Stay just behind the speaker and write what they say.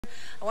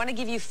I want to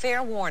give you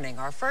fair warning.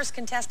 Our first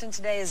contestant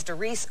today is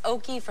Dariece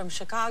from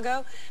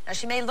Chicago. Now,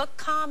 she may look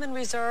calm and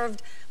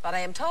reserved, but I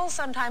am told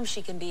sometimes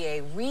she can be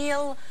a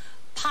real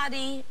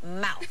potty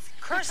mouth.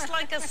 Cursed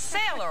like a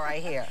sailor, I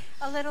hear.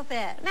 A little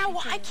bit. Now,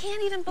 I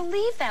can't even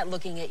believe that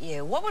looking at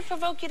you. What would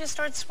provoke you to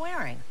start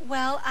swearing?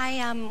 Well,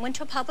 I went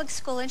to a public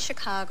school in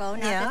Chicago.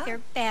 Not that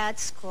they're bad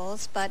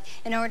schools, but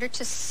in order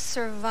to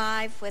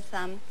survive with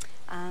a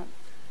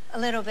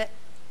little bit,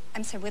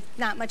 with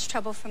not much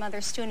trouble from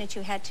other students,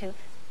 you had to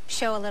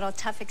show a little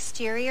tough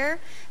exterior.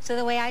 So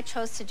the way I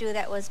chose to do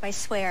that was by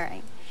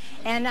swearing.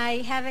 And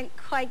I haven't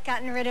quite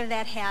gotten rid of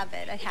that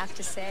habit, I have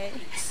to say.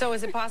 So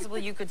is it possible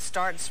you could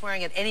start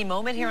swearing at any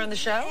moment here on the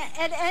show?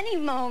 At any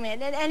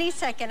moment, at any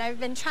second. I've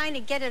been trying to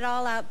get it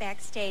all out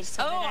backstage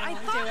so that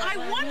I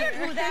wondered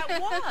who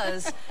that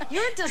was.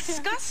 You're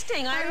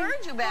disgusting. I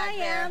heard you back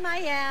there. I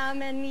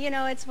am, and you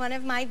know, it's one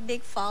of my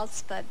big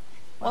faults, but...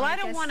 Well, I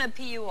don't want to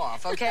pee you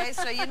off, okay?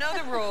 So you know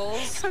the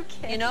rules.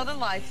 Okay. You know the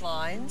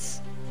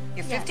lifelines.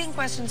 You're 15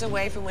 questions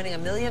away from winning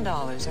 $1 million,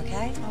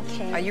 okay?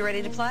 Okay. Are you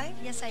ready to play?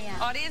 Yes, I am.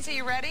 Audience, are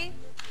you ready?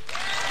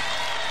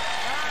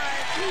 All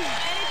right.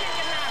 Anything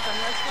can happen.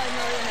 Let's play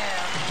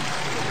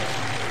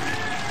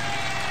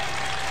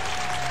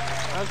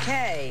Millionaire.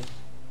 Okay.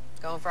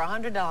 Going for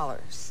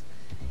 $100.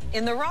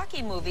 In the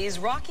Rocky movies,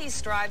 Rocky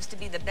strives to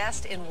be the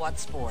best in what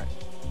sport?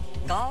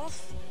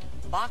 Golf,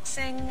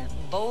 boxing,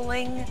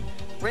 bowling,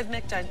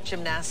 rhythmic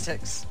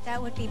gymnastics.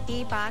 That would be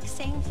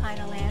B-boxing,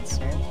 final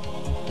answer.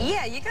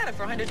 Yeah, you got it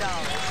for $100.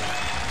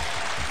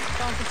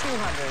 Going for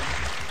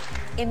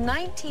 $200. In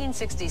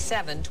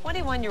 1967,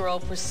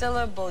 21-year-old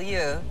Priscilla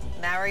Beaulieu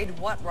married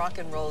what rock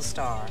and roll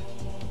star?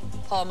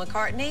 Paul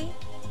McCartney,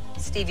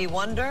 Stevie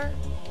Wonder,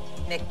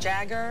 Mick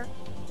Jagger,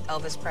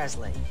 Elvis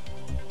Presley.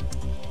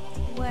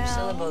 Well,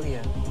 Priscilla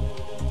Beaulieu.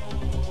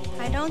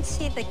 I don't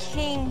see the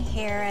king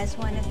here as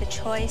one of the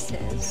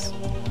choices.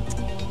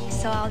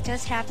 So I'll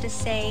just have to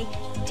say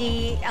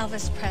D,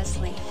 Elvis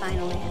Presley,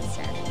 final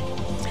answer.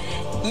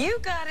 You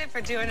got it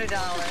for $200.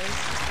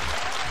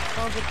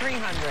 Going for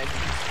 $300.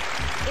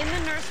 In the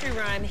nursery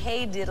rhyme,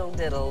 hey diddle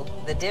diddle,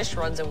 the dish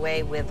runs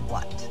away with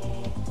what?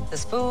 The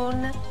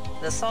spoon,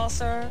 the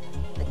saucer,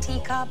 the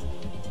teacup,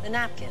 the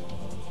napkin.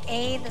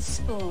 A, the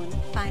spoon,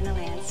 final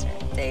answer.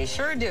 They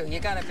sure do. You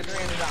got it for $300.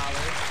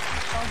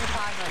 Going for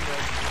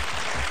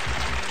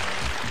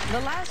 $500. The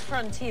Last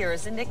Frontier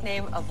is a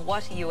nickname of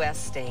what U.S.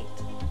 state?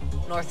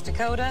 North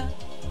Dakota,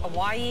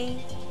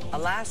 Hawaii,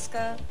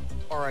 Alaska,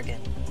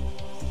 Oregon.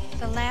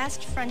 The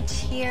Last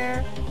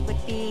Frontier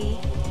would be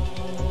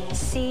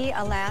C,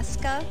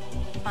 Alaska.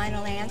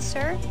 Final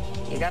answer.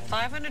 You got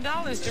 $500,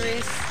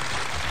 Dariece.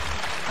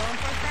 Going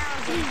for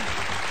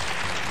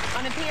 $1,000.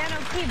 On a piano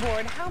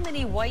keyboard, how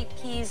many white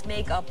keys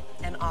make up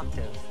an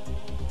octave?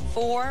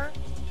 4,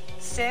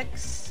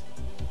 6,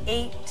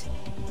 8,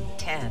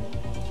 10.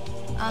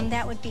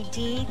 That would be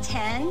D,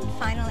 10.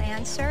 Final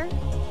answer.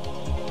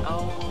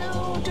 Oh,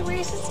 no,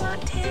 Dariece, it's not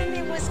 10.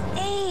 It was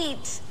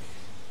 8.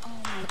 Oh,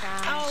 my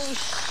gosh. Oh,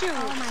 shoot.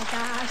 Oh, my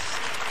gosh.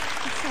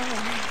 It's all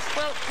right.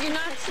 Well, you're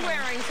not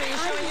swearing, so you're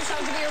showing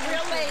yourself to be a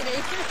real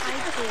lady. I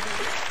did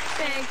it.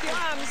 Thank you.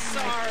 I'm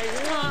sorry.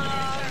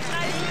 Love.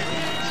 Nice to meet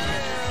you.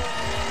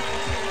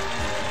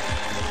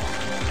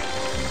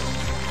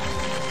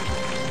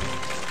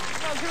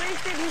 Well,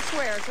 Dariece didn't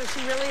swear, so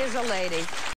she really is a lady.